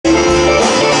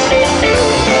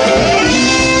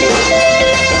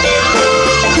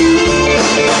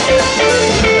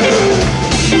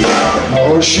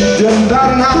she didn't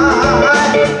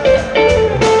deny.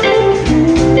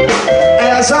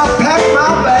 As I packed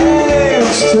my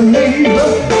bags to leave,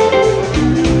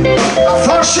 I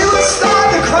thought she would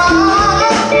start to cry.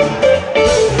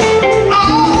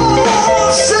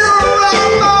 Oh, sit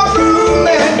around my room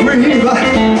and grieve.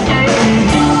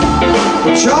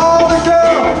 But y'all, the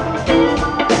girl,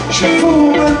 she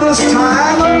fooled me this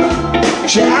time.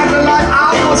 She acted like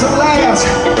I was the last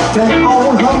thing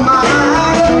on her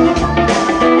mind.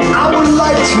 I would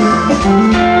like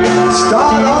to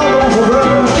start all over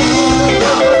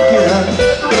again.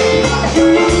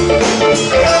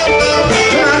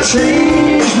 Can I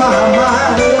change my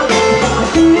mind?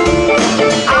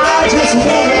 I just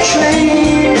want to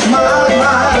change my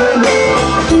mind.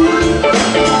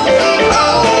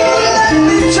 Oh, let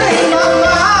me change my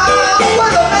mind.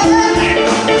 Wait a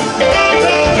minute.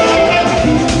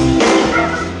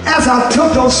 As I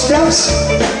took those steps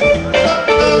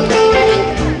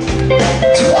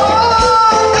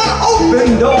toward that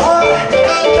open door,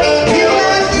 you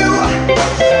and you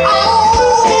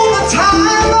all the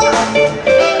time.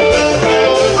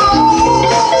 Oh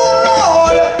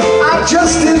Lord, I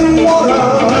just didn't want to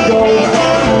go.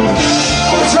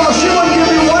 So she wouldn't give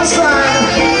me one sign.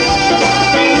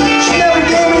 She never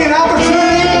gave me an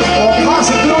opportunity or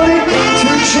possibility to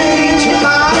change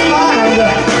my mind.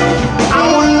 I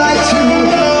would like to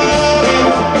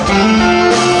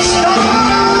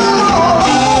start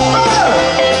over.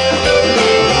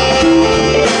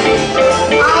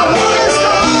 I want to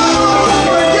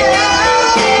start again.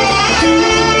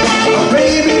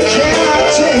 Baby, can I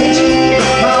change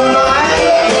my mind?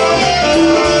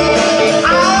 I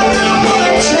just want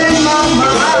to change my mind.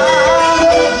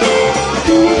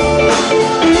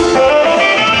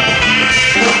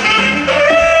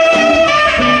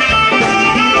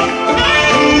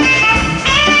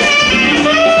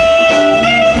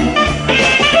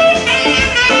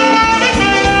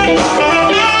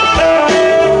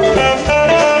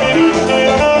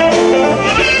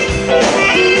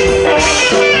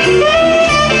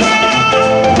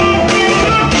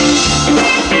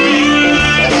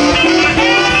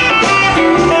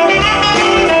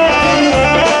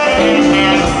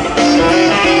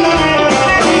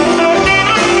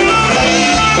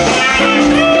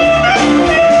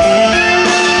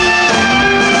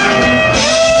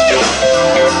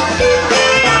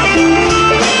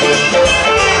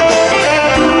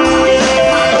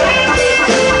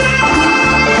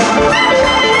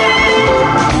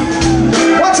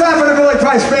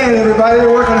 Band, everybody,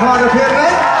 you're working hard up here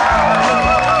tonight.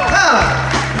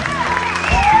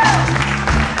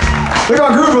 We're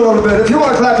gonna groove a little bit. If you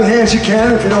want to clap your hands, you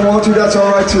can. If you don't want to, that's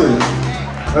all right too.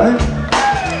 Right?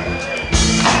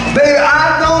 Baby,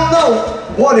 I don't know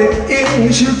what it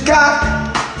is you got,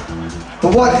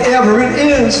 but whatever it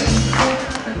is,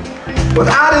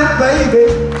 without it, baby,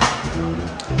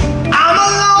 I'm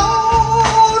alone.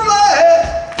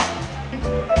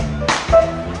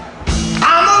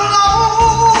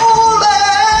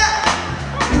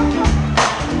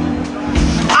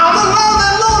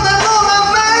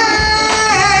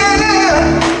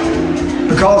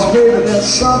 Because baby, there's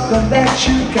something that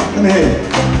you got. Let me hear you.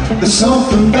 There's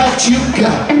something that you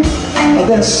got. Oh,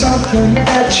 there's something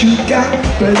that you got,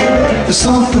 baby. There's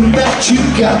something that you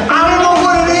got. I don't know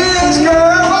what it is,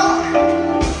 girl.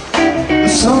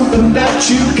 There's something that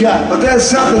you got. But there's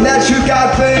something that you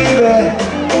got, baby.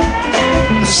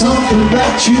 There's something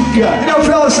that you got. You know,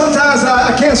 fellas, sometimes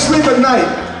I can't sleep at night.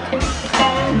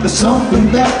 There's something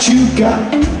that you got.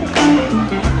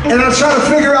 And I'm trying to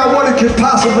figure out what it could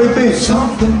possibly be.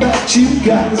 Something that you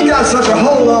got. It's got such a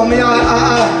hold on me.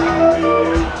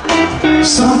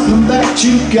 Something that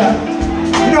you got.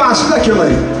 You know, I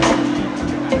speculate.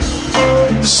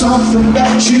 Something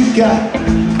that you got.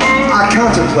 I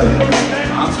contemplate.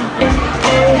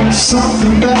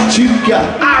 Something that you got.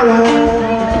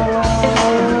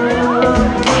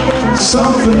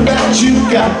 Something that you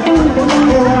got.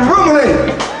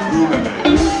 Ruminate.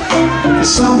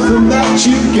 Something that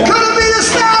you got. Could it be the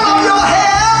style of your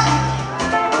hair?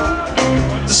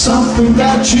 Something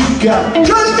that you got. Could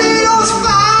it be those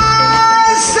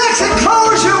fine, sexy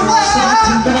clothes you wear?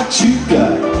 Something that you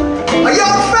got.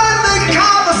 Your friendly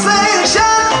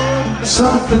conversation?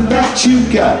 Something that you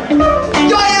got.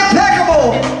 Your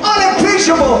impeccable,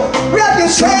 unimpeachable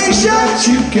reputation? That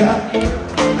you got.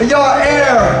 Your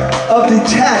air of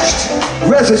detached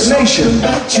resignation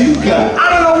that you got. I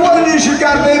don't know what it is you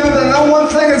got, baby, but I know one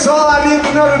thing, it's all I need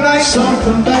to know tonight.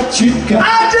 Something that you got.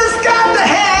 I just got to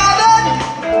have it.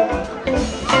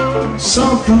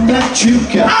 Something that you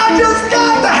got. I just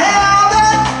got to have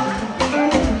it.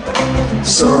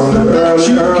 Something that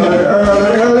you got.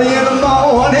 Early in the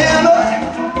morning.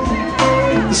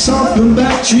 something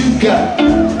that you got.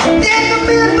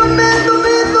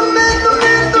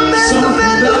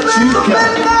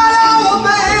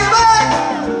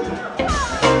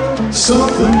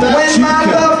 Something that when you my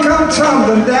got. love come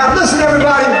tumbling down. Listen,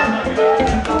 everybody.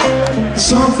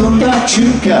 Something that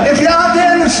you got. If you're out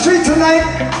there in the street tonight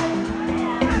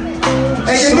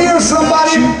and you're near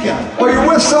somebody or you're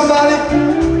with somebody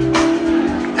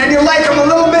and you like them a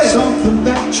little bit, something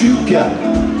that you got.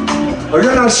 Or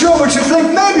you're not sure but you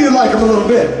think maybe you like them a little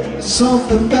bit,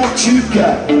 something that you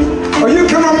got. Or you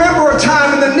can remember a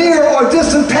time in the near or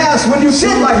distant past when you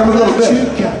did like them a little bit.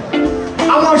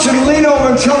 I want you to lean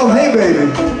over and tell them, hey baby,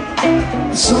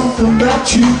 something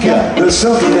that you got. There's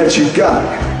something that you got.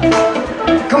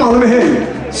 Come on, let me hear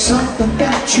you. Something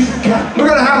that you got. We're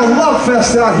gonna have a love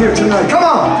fest out here tonight. Come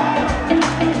on.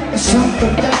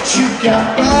 Something that you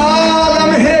got. Oh, let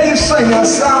me hear you sing that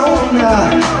song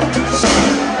now.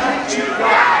 Something that you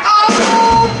got.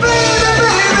 Oh, baby,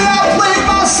 baby, I play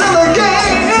my silly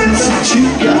games. That you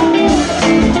got.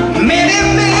 Many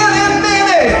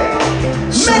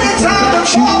times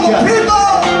for the people.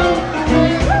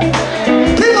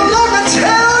 People let me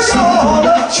tell you all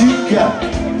that you got.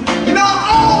 You know,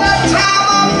 all that time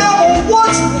I never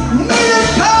once needed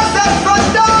past that front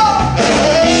door.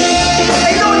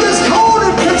 Ain't no just cold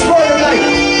in Pittsburgh tonight.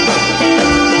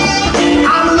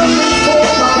 I'm looking for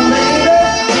my lady.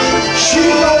 She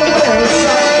knows where it's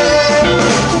at.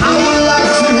 I would like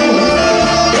to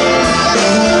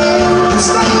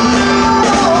stop.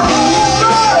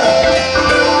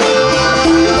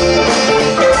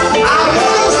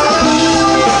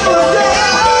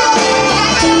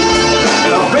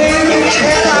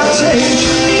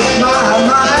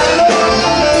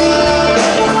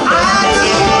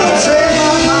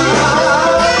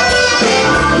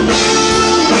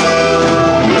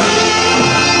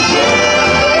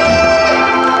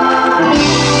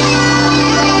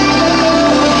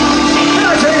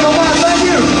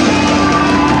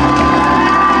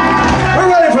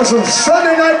 Some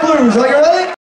Sunday night blues. Are you ready?